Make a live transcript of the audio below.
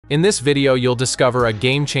In this video, you'll discover a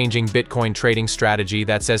game-changing Bitcoin trading strategy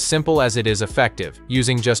that's as simple as it is effective,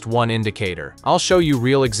 using just one indicator. I'll show you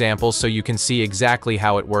real examples so you can see exactly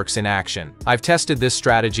how it works in action. I've tested this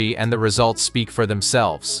strategy and the results speak for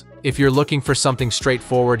themselves. If you're looking for something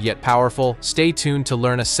straightforward yet powerful, stay tuned to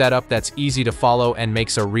learn a setup that's easy to follow and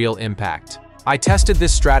makes a real impact. I tested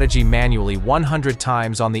this strategy manually 100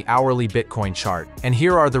 times on the hourly Bitcoin chart, and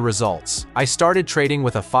here are the results. I started trading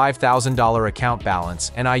with a $5,000 account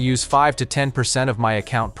balance, and I use 5 to 10% of my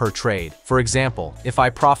account per trade. For example, if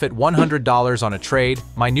I profit $100 on a trade,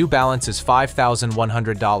 my new balance is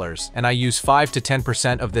 $5,100, and I use 5 to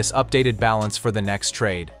 10% of this updated balance for the next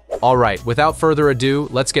trade. Alright, without further ado,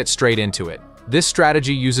 let's get straight into it. This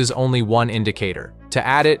strategy uses only one indicator. To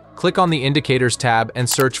add it, click on the Indicators tab and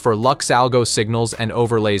search for Lux Algo Signals and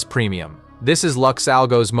Overlays Premium. This is Lux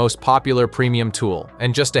Algo's most popular premium tool,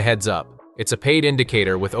 and just a heads up, it's a paid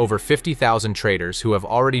indicator with over 50,000 traders who have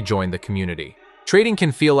already joined the community. Trading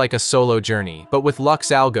can feel like a solo journey, but with Lux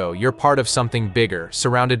Algo, you're part of something bigger,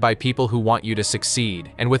 surrounded by people who want you to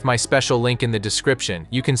succeed. And with my special link in the description,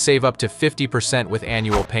 you can save up to 50% with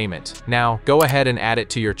annual payment. Now, go ahead and add it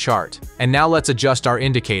to your chart. And now let's adjust our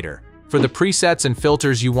indicator. For the presets and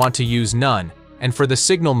filters, you want to use none, and for the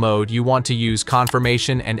signal mode, you want to use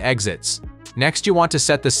confirmation and exits. Next, you want to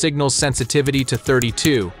set the signal's sensitivity to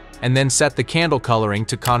 32, and then set the candle coloring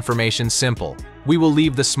to confirmation simple. We will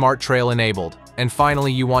leave the smart trail enabled. And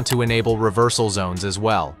finally, you want to enable reversal zones as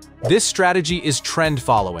well. This strategy is trend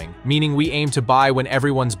following, meaning we aim to buy when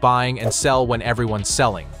everyone's buying and sell when everyone's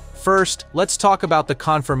selling. First, let's talk about the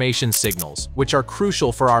confirmation signals, which are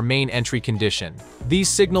crucial for our main entry condition. These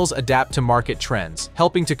signals adapt to market trends,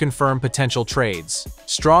 helping to confirm potential trades.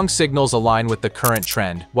 Strong signals align with the current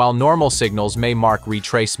trend, while normal signals may mark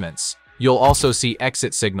retracements. You'll also see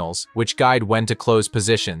exit signals, which guide when to close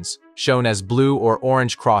positions, shown as blue or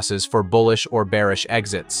orange crosses for bullish or bearish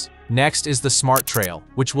exits. Next is the smart trail,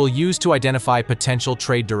 which we'll use to identify potential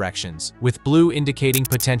trade directions, with blue indicating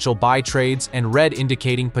potential buy trades and red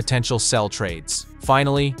indicating potential sell trades.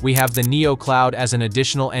 Finally, we have the Neo Cloud as an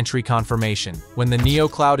additional entry confirmation. When the Neo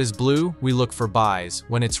Cloud is blue, we look for buys.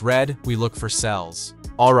 When it's red, we look for sells.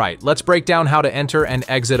 Alright, let's break down how to enter and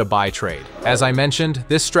exit a buy trade. As I mentioned,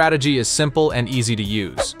 this strategy is simple and easy to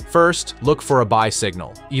use. First, look for a buy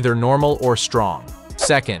signal, either normal or strong.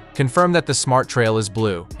 Second, confirm that the smart trail is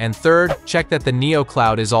blue. And third, check that the Neo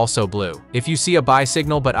Cloud is also blue. If you see a buy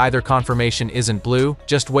signal but either confirmation isn't blue,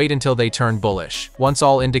 just wait until they turn bullish. Once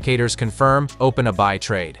all indicators confirm, open a buy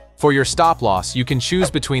trade. For your stop loss, you can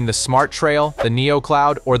choose between the smart trail, the Neo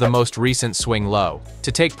Cloud, or the most recent swing low.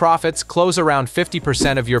 To take profits, close around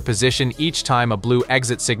 50% of your position each time a blue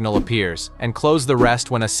exit signal appears, and close the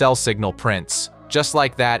rest when a sell signal prints. Just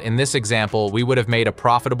like that, in this example, we would have made a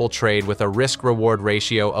profitable trade with a risk-reward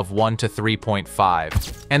ratio of 1 to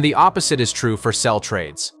 3.5. And the opposite is true for sell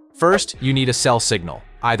trades. First, you need a sell signal,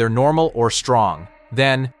 either normal or strong.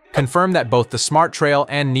 Then, confirm that both the smart trail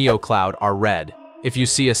and Neo Cloud are red. If you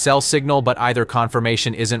see a sell signal but either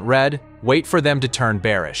confirmation isn't red, wait for them to turn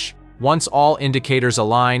bearish. Once all indicators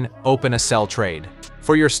align, open a sell trade.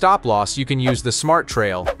 For your stop loss, you can use the smart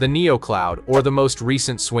trail, the Neo Cloud, or the most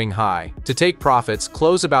recent swing high. To take profits,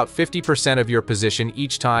 close about 50% of your position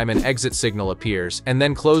each time an exit signal appears, and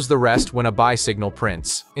then close the rest when a buy signal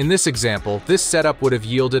prints. In this example, this setup would have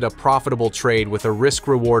yielded a profitable trade with a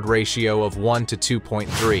risk-reward ratio of 1 to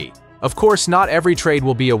 2.3. Of course, not every trade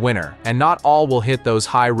will be a winner, and not all will hit those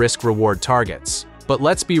high risk-reward targets. But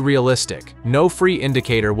let's be realistic. No free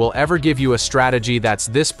indicator will ever give you a strategy that's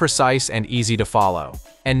this precise and easy to follow.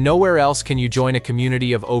 And nowhere else can you join a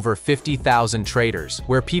community of over 50,000 traders,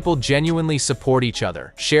 where people genuinely support each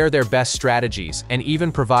other, share their best strategies, and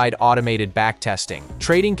even provide automated backtesting.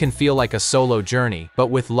 Trading can feel like a solo journey, but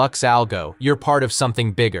with Lux Algo, you're part of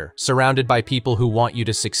something bigger, surrounded by people who want you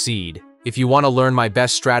to succeed. If you want to learn my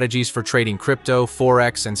best strategies for trading crypto,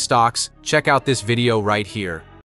 forex, and stocks, check out this video right here.